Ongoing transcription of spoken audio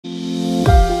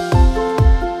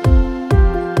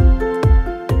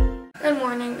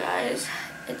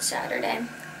it's Saturday,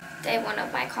 day one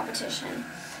of my competition.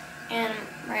 And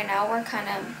right now we're kind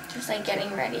of just like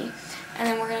getting ready. And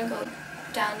then we're going to go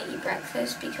down to eat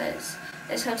breakfast because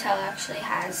this hotel actually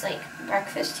has like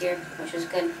breakfast here, which is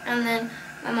good. And then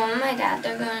my mom and my dad,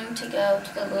 they're going to go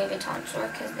to the Louis Vuitton store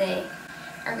because they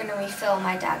are going to refill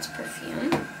my dad's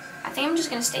perfume. I think I'm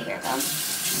just going to stay here though.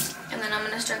 And then I'm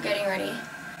going to start getting ready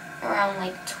around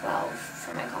like 12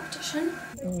 for my competition.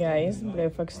 Guys,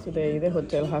 breakfast today. The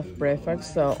hotel have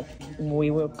breakfast, so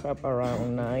we woke up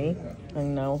around 9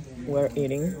 and now we're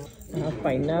eating. I have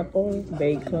pineapple,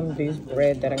 bacon, this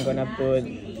bread that I'm gonna put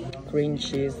cream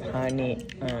cheese, honey,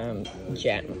 and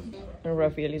jam. And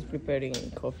Rafael is preparing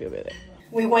coffee over there.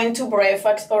 We went to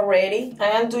breakfast already. I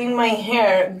am doing my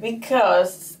hair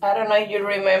because I don't know if you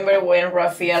remember when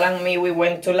Rafael and me we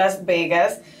went to Las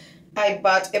Vegas. I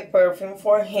bought a perfume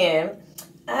for him,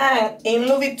 and in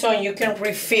Louis Vuitton you can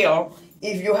refill.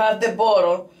 If you have the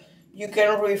bottle, you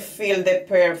can refill the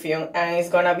perfume and it's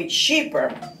gonna be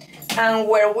cheaper. And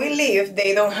where we live,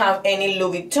 they don't have any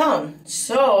Louis Vuitton,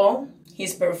 so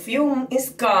his perfume is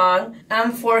gone.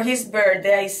 And for his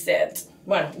birthday, I said,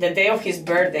 well, the day of his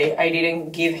birthday, I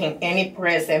didn't give him any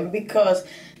present because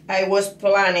I was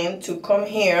planning to come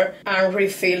here and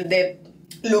refill the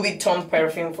Louis Vuitton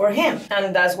perfume for him,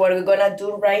 and that's what we're gonna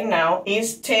do right now.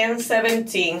 It's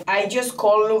 10:17. I just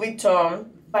called Louis Vuitton,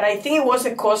 but I think it was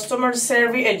a customer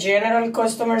service, a general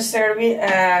customer service,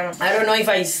 and I don't know if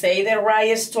I say the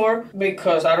right store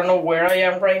because I don't know where I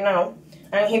am right now.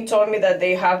 And he told me that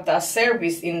they have that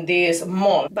service in this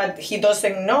mall, but he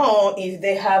doesn't know if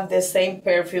they have the same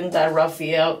perfume that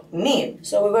Rafael needs.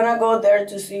 So we're gonna go there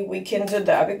to see if we can do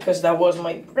that because that was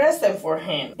my present for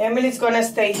him. Emily's gonna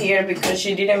stay here because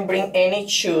she didn't bring any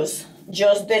shoes,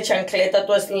 just the chancleta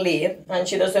to sleep, and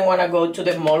she doesn't wanna go to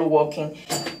the mall walking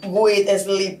with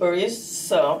slippers.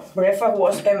 So breakfast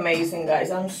was amazing,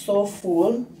 guys. I'm so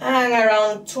full. And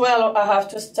around 12 I have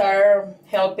to start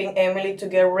helping Emily to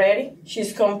get ready.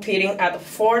 She's competing at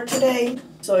 4 today,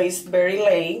 so it's very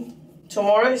late.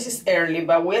 Tomorrow is early,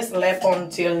 but we slept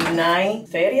until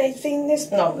 9:30, I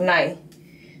think. 9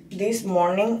 this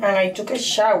morning, and I took a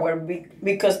shower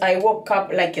because I woke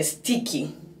up like a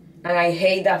sticky. And I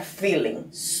hate that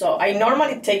feeling. So I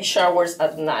normally take showers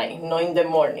at night, not in the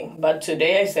morning. But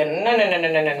today I said, no.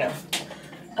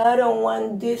 I don't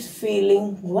want this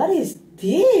feeling. What is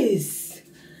this?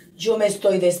 Yo me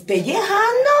estoy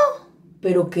despellejando.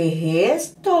 ¿Pero qué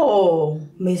es esto?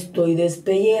 Me estoy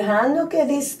despellejando, qué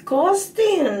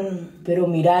disgusting. Pero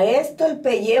mira esto, el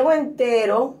pellejo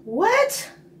entero.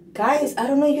 What? Guys, I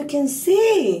don't know if you can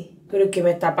see. ¿Pero qué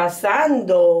me está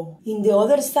pasando? In the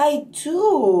other side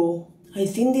too. I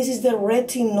think this is the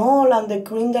retinol and the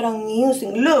cream that I'm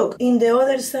using. Look, in the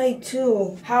other side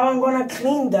too. How I'm gonna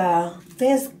clean that?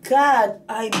 Thank God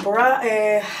I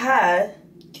had.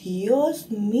 Dios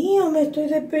mío, me estoy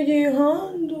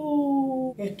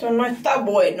despellejando. Esto no está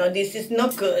bueno. This is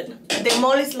not good. The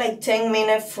mall is like 10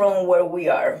 minutes from where we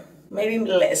are. Maybe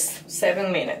less,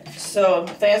 7 minutes. So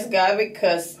thanks God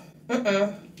because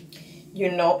you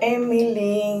know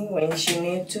Emily, when she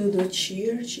needs to do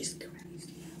cheer, she's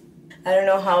crazy. I don't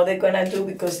know how they're gonna do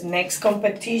because next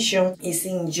competition is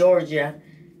in Georgia.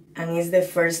 And it's the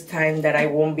first time that I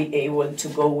won't be able to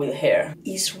go with her.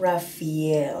 It's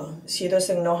Rafael. She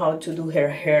doesn't know how to do her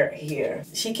hair here.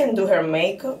 She can do her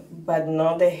makeup, but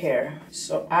not the hair.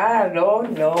 So I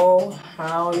don't know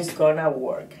how it's gonna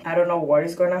work. I don't know what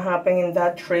is gonna happen in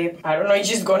that trip. I don't know if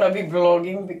she's gonna be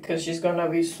vlogging because she's gonna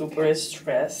be super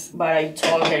stressed. But I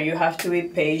told her you have to be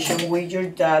patient with your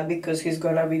dad because he's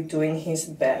gonna be doing his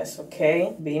best,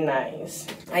 okay? Be nice.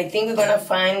 I think we're gonna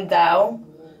find out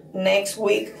next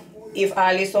week if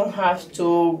Allison has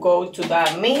to go to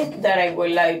that meet that I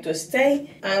would like to stay,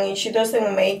 and if she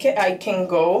doesn't make it, I can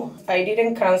go. I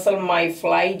didn't cancel my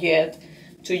flight yet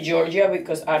to Georgia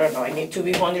because I don't know, I need to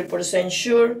be 100%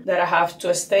 sure that I have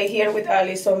to stay here with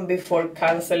Allison before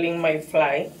canceling my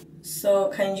flight. So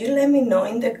can you let me know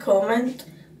in the comment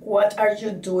what are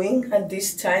you doing at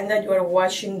this time that you are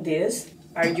watching this?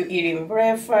 Are you eating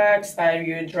breakfast? Are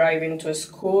you driving to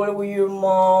school with your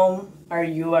mom? Are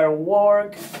you at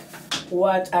work?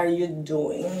 What are you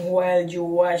doing while you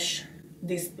watch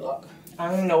this vlog?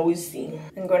 I'm nosy.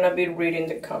 I'm gonna be reading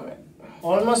the comment.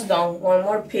 Almost done. One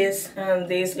more piece and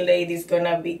this lady's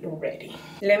gonna be ready.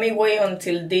 Let me wait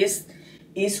until this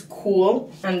is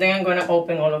cool and then I'm gonna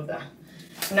open all of that.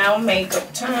 Now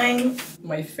makeup time.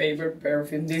 My favorite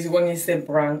perfume. This one is a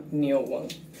brand new one.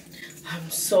 I'm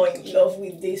so in love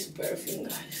with this perfume,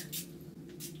 guys.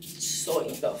 So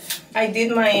in love. I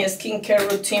did my skincare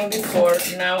routine before.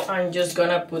 Now I'm just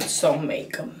gonna put some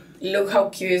makeup. Look how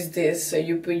cute is this. So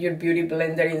you put your beauty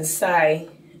blender inside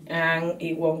and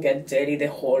it won't get dirty the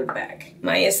whole bag.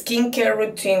 My skincare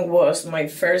routine was, my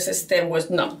first step was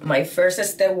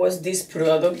this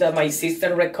product that my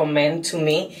sister recommended to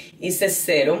me. It's a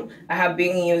serum. I have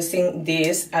been using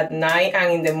this at night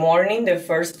and in the morning, the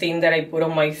first thing that I put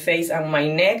on my face and my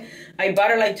neck. I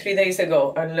bought it like 3 days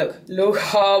ago and look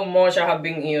how much I have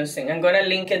been using. I'm gonna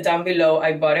link it down below.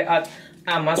 I bought it at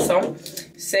Amazon.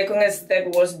 Second step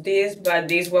was this, but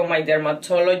this one my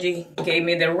dermatology gave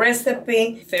me the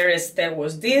recipe. Third step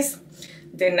was this,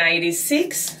 the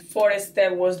 96. Fourth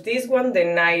step was this one, the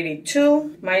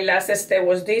 92. My last step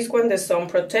was this one, the sun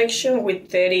protection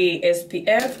with 30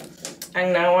 SPF.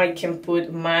 And now I can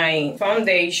put my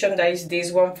foundation, that is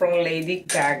this one from Lady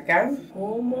Gaga.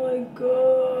 Oh my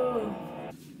god.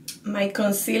 My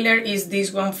concealer is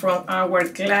this one from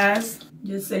Hourglass,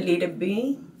 just a little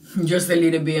bit. Just a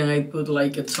little bit, and I put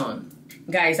like a ton.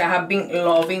 Guys, I have been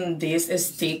loving this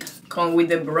stick. Come with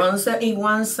the bronzer in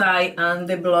one side and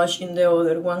the blush in the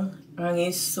other one. And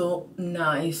it's so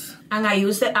nice. And I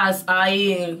use it as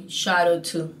eyeshadow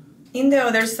too. In the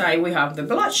other side, we have the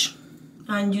blush.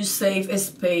 And you save a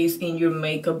space in your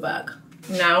makeup bag.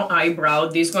 Now, eyebrow.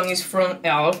 This one is from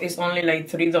e.l.f. It's only like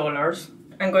 $3.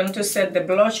 I'm going to set the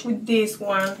blush with this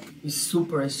one. It's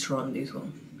super strong, this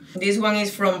one. This one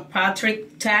is from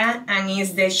Patrick Ta and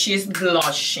is the She's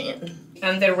Blushing.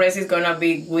 And the rest is gonna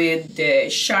be with the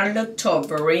Charlotte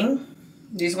Tilbury.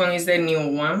 This one is the new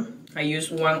one. I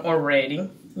used one already.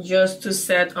 Just to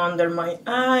set under my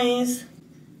eyes,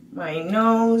 my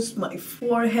nose, my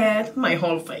forehead, my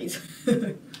whole face.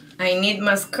 I need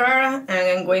mascara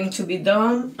and I'm going to be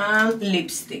done, and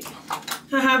lipstick.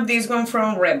 I have this one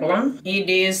from Revlon. It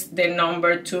is the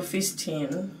number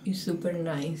 215. It's super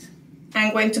nice.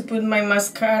 I'm going to put my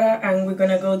mascara and we're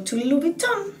gonna go to Louis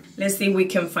Vuitton. Let's see if we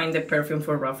can find the perfume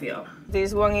for Raphael.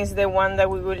 This one is the one that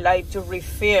we would like to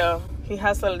refill. He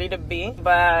has a little bit,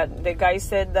 but the guy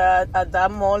said that at that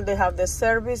mall they have the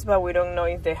service, but we don't know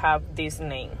if they have this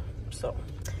name. So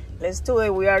let's do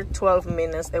it. We are 12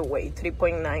 minutes away,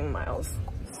 3.9 miles.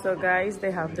 So guys,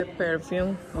 they have the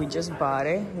perfume. We just bought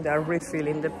it. They're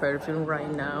refilling the perfume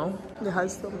right now. They have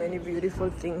so many beautiful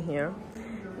things here.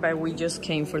 But we just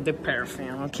came for the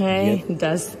perfume, okay? Yep.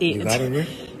 That's it. You got it?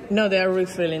 No, they are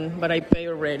refilling, but I pay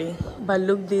already. But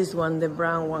look this one, the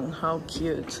brown one, how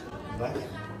cute.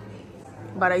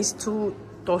 But it's too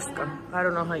Tosca. I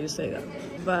don't know how you say that.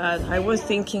 But I was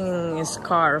thinking a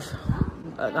scarf,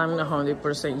 but I'm not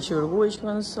 100% sure which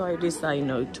one, so I decided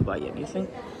not to buy anything.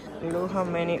 Look how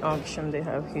many options they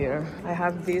have here. I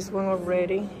have this one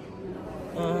already,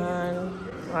 and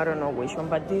I don't know which one,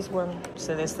 but this one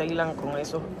se destilan con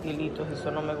esos hilitos, eso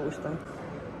no me gustan.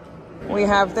 We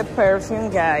have the perfume,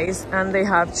 guys, and they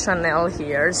have Chanel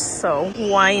here, so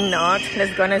why not?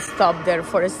 Let's gonna stop there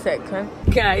for a second.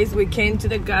 Guys, we came to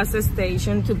the gas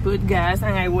station to put gas,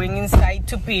 and I went inside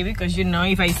to pee because, you know,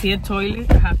 if I see a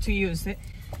toilet, I have to use it.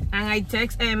 And I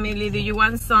text Emily, do you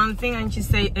want something? And she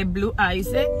said a blue ice.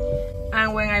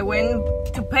 And when I went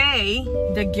to pay,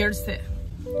 the girl said,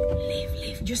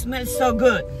 leave, you smell so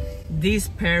good. This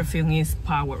perfume is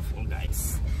powerful,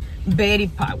 guys. Very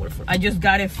powerful. I just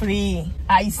got a free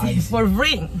icy for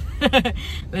free.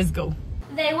 Let's go.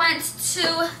 They went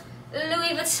to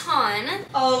Louis Vuitton.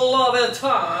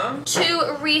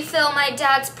 To refill my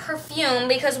dad's perfume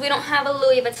because we don't have a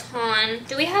Louis Vuitton.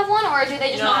 Do we have one, or do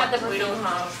they just not have the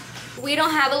perfume? We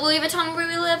don't have a Louis Vuitton where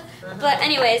we live. But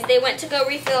anyways, they went to go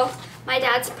refill my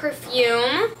dad's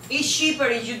perfume. It's cheaper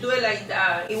if you do it like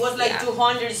that. It was like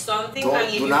 200 something. Do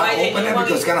not open it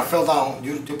because it's gonna fall down.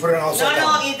 You put it outside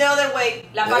down. No, it's the other way.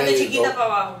 La parte chiquita para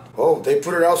abajo. Oh, they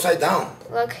put it upside down.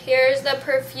 Look, here's the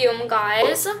perfume,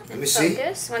 guys. Let me see.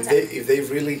 If they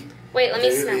really... Wait, let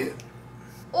me smell.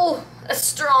 Oh, it's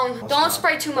strong. Don't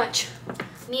spray too much.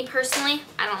 Me personally,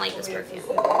 I don't like this perfume,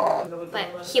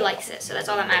 but he likes it, so that's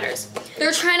all that matters.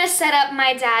 They're trying to set up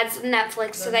my dad's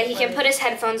Netflix so that he can put his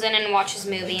headphones in and watch his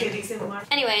movie.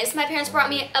 Anyways, my parents brought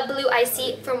me a blue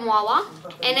icy from Wawa,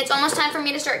 and it's almost time for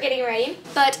me to start getting ready.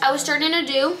 But I was starting to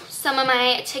do some of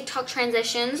my TikTok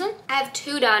transitions. I have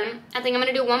 2 done. I think I'm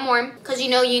gonna do 1 more, because you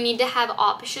know you need to have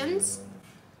options.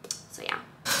 So yeah.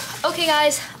 Okay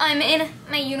guys, I'm in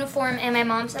my uniform and my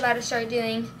mom's about to start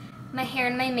doing my hair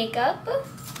and my makeup.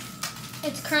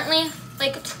 It's currently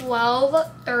like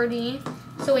 12:30,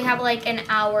 so we have like an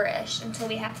hour-ish until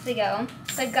we have to go.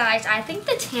 But guys, I think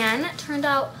the tan turned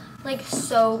out like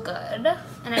so good,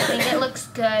 and I think it looks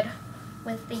good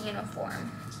with the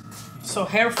uniform. So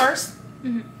hair first?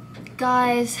 Mm-hmm.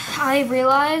 Guys, I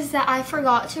realized that I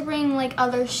forgot to bring like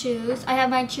other shoes. I have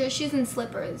my cheer shoes and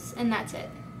slippers, and that's it.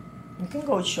 You can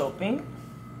go shopping.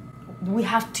 We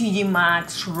have TJ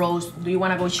Maxx, Rose. Do you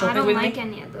want to go shopping with me? I don't like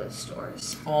any of those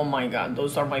stores. Oh my God,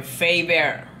 those are my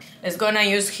favorite. Let's gonna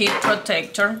use heat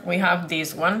protector. We have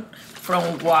this one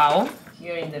from Wow.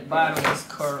 Here in the bottom is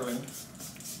curling.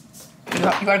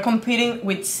 You are competing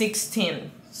with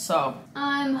 16, so.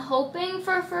 I'm hoping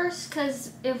for first,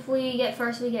 because if we get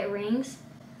first, we get rings.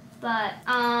 But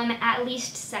at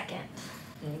least second.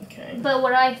 Okay. But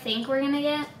what I think we're gonna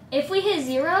get, if we hit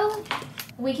 0,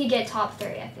 we could get top 3,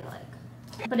 I feel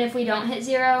like. But if we don't hit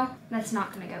 0, that's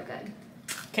not gonna go good.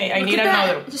 Okay, I need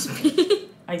another. Just me.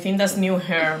 I think that's new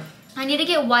hair. I need to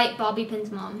get white bobby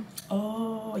pins, Mom.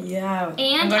 Oh, yeah.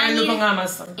 And I'm gonna look on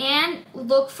Amazon. And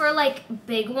look for like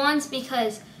big ones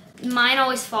because mine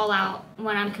always fall out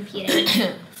when I'm competing.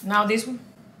 Now this one?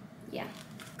 Yeah.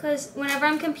 Because whenever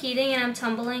I'm competing and I'm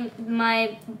tumbling,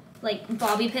 my like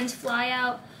bobby pins fly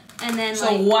out. And then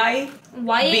so white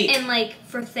big. And like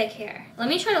for thick hair. Let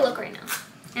me try to look right now.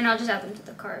 And I'll just add them to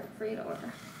the cart for you to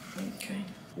order. Okay.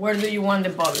 Where do you want the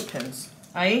bobby pins?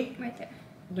 Ahí? Right there.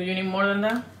 Do you need more than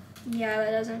that? Yeah,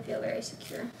 that doesn't feel very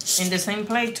secure. In the same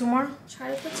plate, 2 more?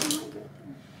 Try to put some like right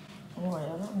there. Oh, I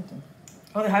don't know.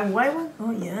 Oh, they have white one?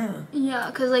 Oh, yeah. Yeah,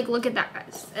 because like look at that,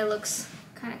 guys. It looks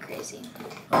kind of crazy.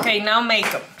 Okay, now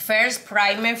makeup. First,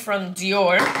 primer from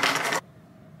Dior.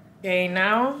 Okay,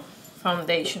 now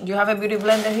foundation. Do you have a beauty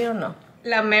blender here or no?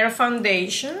 La Mer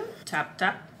foundation. Tap,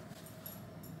 tap.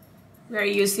 We're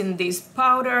using this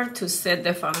powder to set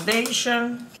the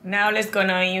foundation. Now let's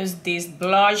gonna use this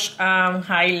blush and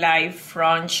highlight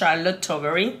from Charlotte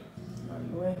Tilbury.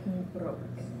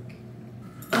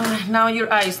 Now your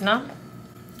eyes, no?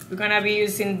 We're gonna be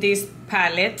using this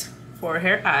palette for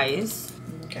her eyes.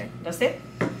 Okay, that's it.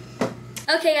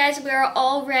 Okay guys, we are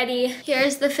all ready.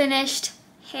 Here's the finished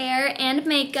hair and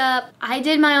makeup. I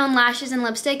did my own lashes and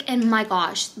lipstick and my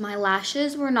gosh, my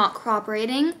lashes were not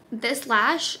cooperating. This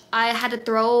lash, I had to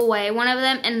throw away one of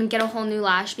them and get a whole new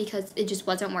lash because it just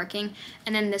wasn't working.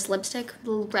 And then this lipstick,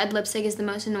 the red lipstick is the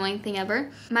most annoying thing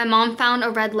ever. My mom found a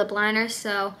red lip liner,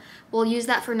 so we'll use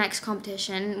that for next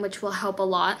competition, which will help a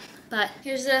lot. But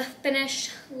here's the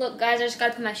finished look, guys. I just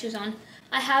gotta put my shoes on.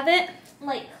 I haven't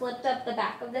like clipped up the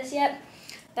back of this yet,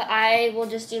 but I will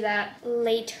just do that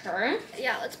later.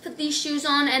 Yeah, let's put these shoes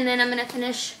on and then I'm gonna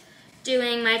finish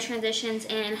doing my transitions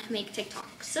and make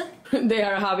TikToks. They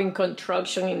are having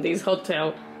construction in this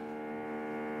hotel.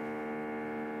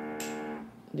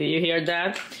 Do you hear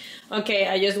that? Okay,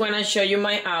 I just want to show you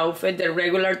my outfit, the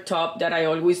regular top that I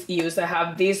always use. I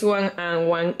have this one and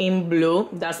one in blue.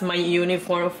 That's my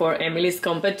uniform for Emily's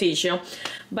competition.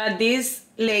 But these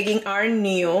leggings are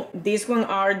new. These one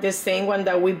are the same one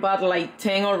that we bought like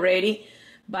 10 already,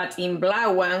 but in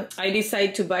black one. I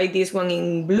decided to buy this one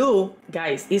in blue.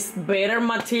 Guys, it's better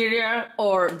material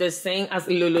or the same as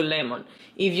Lululemon.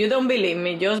 If you don't believe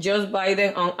me, just buy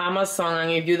them on Amazon,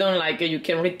 and if you don't like it, you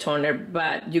can return it,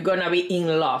 but you're gonna be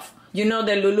in love. You know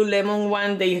the Lululemon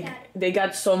one, they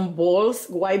got some balls,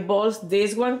 white balls.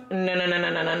 This one,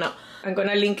 no. I'm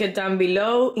gonna link it down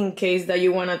below in case that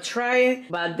you wanna try it,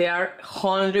 but they are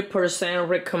 100%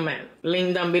 recommend.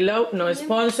 Link down below, no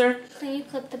sponsor. Can you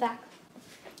clip the back?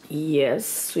 Yes,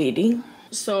 sweetie.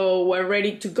 So we're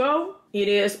ready to go. It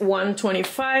is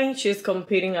 1:25, she's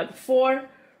competing at 4.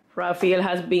 Rafael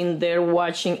has been there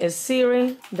watching a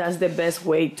series. That's the best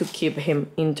way to keep him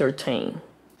entertained.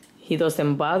 He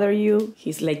doesn't bother you.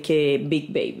 He's like a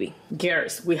big baby.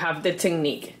 Girls, we have the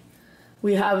technique.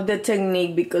 We have the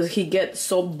technique because he gets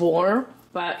so bored.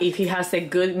 But if he has a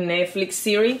good Netflix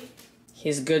series,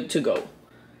 he's good to go.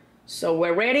 So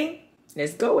we're ready.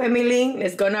 Let's go, Emily.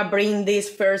 Let's gonna bring this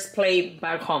first plate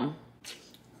back home.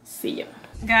 See ya.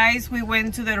 Guys, we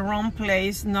went to the wrong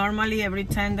place. Normally, every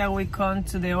time that we come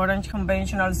to the Orange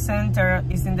Conventional Center,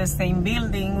 it's in the same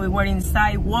building. We were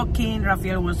inside walking.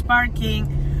 Rafael was parking.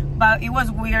 But it was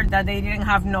weird that they didn't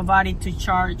have nobody to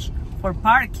charge for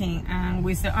parking. And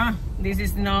we said, this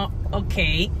is not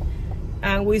okay.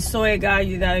 And we saw a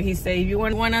guy that he said, if you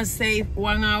want to save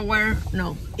 1 hour,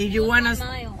 no. If you want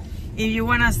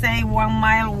to save 1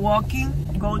 mile walking,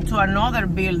 go to another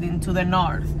building to the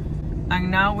north. And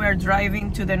now we're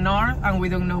driving to the north and we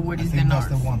don't know what is the north.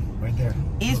 That's the one right there.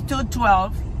 It's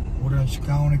 212. Orange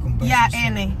County Convention Yeah,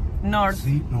 Center. North.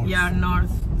 See? North. Yeah,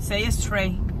 north. Say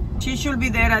straight. She should be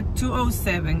there at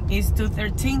 2:07. It's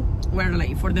 2:13. We're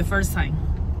late for the first time.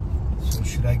 So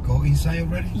should I go inside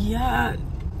already? Yeah.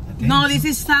 No, this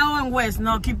is south and west.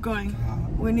 No, keep going.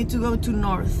 We need to go to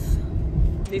north.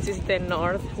 This is the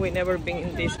north. We've never been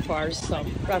in this part, so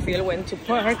Rafael went to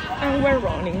park and we're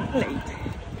running late.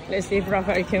 Let's see if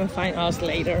Rafael can find us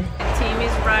later. The team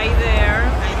is right there.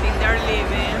 I think they're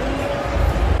leaving.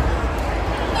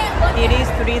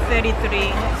 3:33,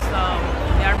 so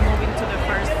they are moving to the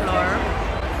first floor.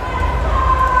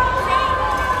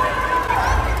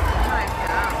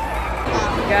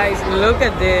 Guys, look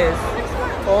at this.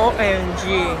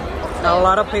 OMG. A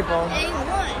lot of people.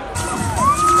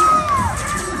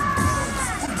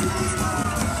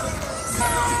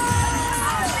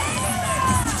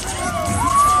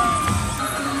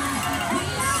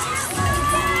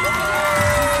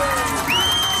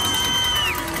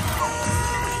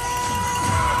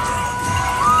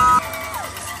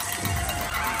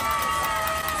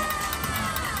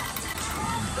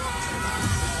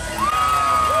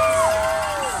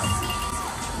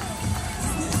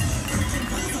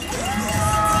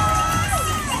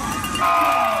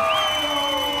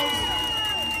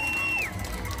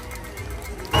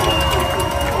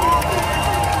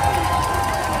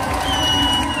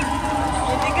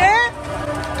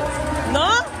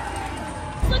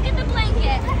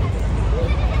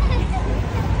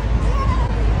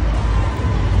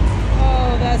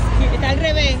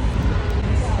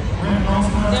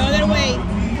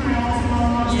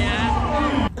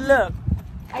 Look,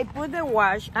 I put the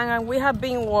wash and we have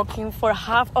been walking for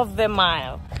half of the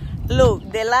mile.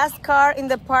 Look, the last car in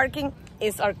the parking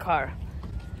is our car.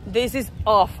 This is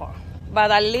awful, but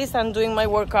at least I'm doing my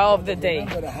workout of the day.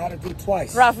 Remember, I had to do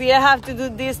twice. Rafi, I have to do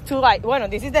this twice. Well,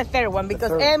 this is the third one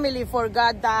because Emily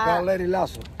forgot that.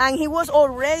 And he was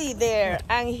already there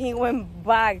and he went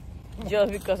back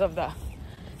just because of that.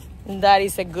 That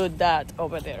is a good dad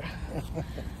over there.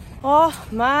 Oh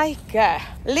my God.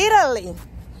 Literally.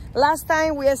 Last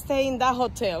time we stayed in that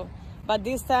hotel, but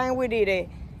this time we did it.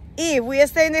 If we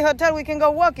stay in the hotel, we can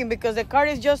go walking because the car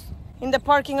is just in the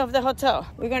parking of the hotel.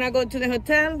 We're gonna go to the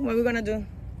hotel. What are we gonna do?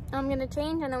 I'm gonna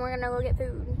change and then we're gonna go get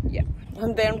food. Yeah,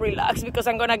 and then relax because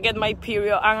I'm gonna get my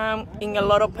period and I'm in a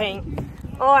lot of pain.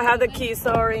 Oh, I have the key,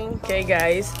 sorry. Okay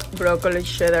guys, broccoli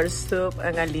cheddar soup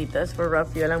and alitas for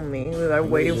Rafael and me. We are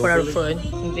waiting for our food.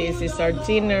 This is our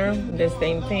dinner, the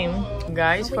same thing.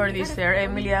 Guys, for dessert,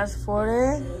 Emily asked for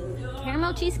it.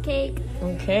 Caramel cheesecake.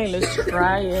 Okay, let's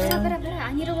try it.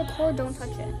 I need to record, don't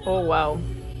touch it. Oh wow.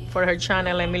 For her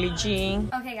channel, Emily G.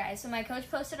 Okay guys, so my coach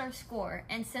posted our score,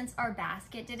 and since our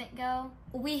basket didn't go,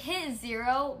 we hit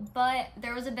 0, but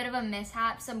there was a bit of a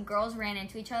mishap. Some girls ran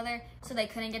into each other, so they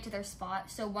couldn't get to their spot,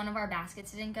 so one of our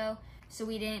baskets didn't go. So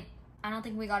I don't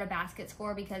think we got a basket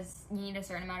score because you need a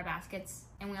certain amount of baskets,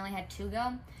 and we only had 2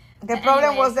 go. The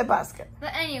problem was the basket.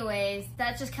 But anyways,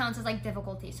 that just counts as like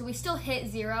difficulty. So we still hit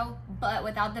 0, but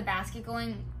without the basket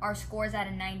going, our score is at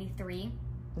a 93.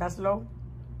 That's low?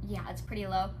 Yeah, it's pretty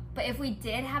low. But if we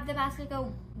did have the basket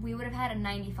go, we would have had a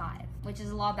 95, which is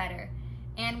a lot better.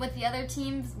 And with the other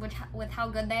teams, with how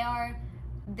good they are,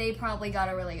 they probably got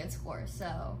a really good score.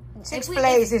 So 6th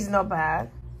place is not bad.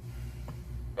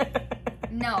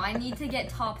 No, I need to get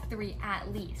top 3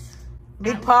 at least.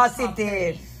 Be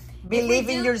positive. Believe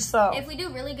in yourself. If we do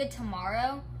really good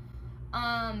tomorrow,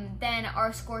 then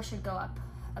our score should go up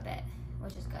a bit,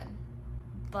 which is good.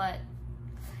 But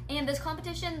in this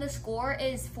competition, the score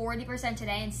is 40%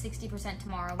 today and 60%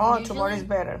 tomorrow. Tomorrow is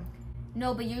better.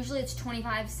 No, but usually it's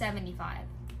 25-75.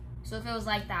 So if it was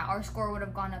like that, our score would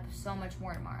have gone up so much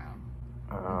more tomorrow.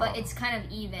 But it's kind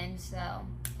of even, so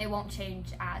it won't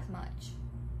change as much.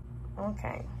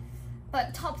 Okay.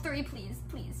 But top 3, please,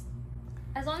 please.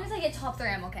 As long as I get top 3,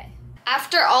 I'm okay.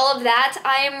 After all of that,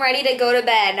 I am ready to go to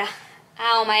bed.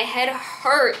 Ow, my head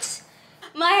hurts.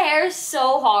 My hair is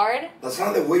so hard. That's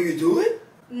not the way you do it?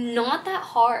 Not that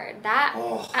hard. That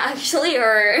actually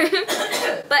hurt.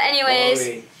 But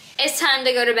anyways, it's time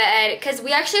to go to bed because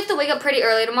we actually have to wake up pretty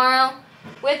early tomorrow.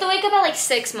 We have to wake up at like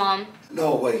 6, Mom.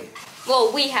 No way.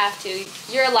 Well, we have to.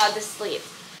 You're allowed to sleep.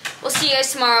 We'll see you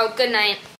guys tomorrow. Good night.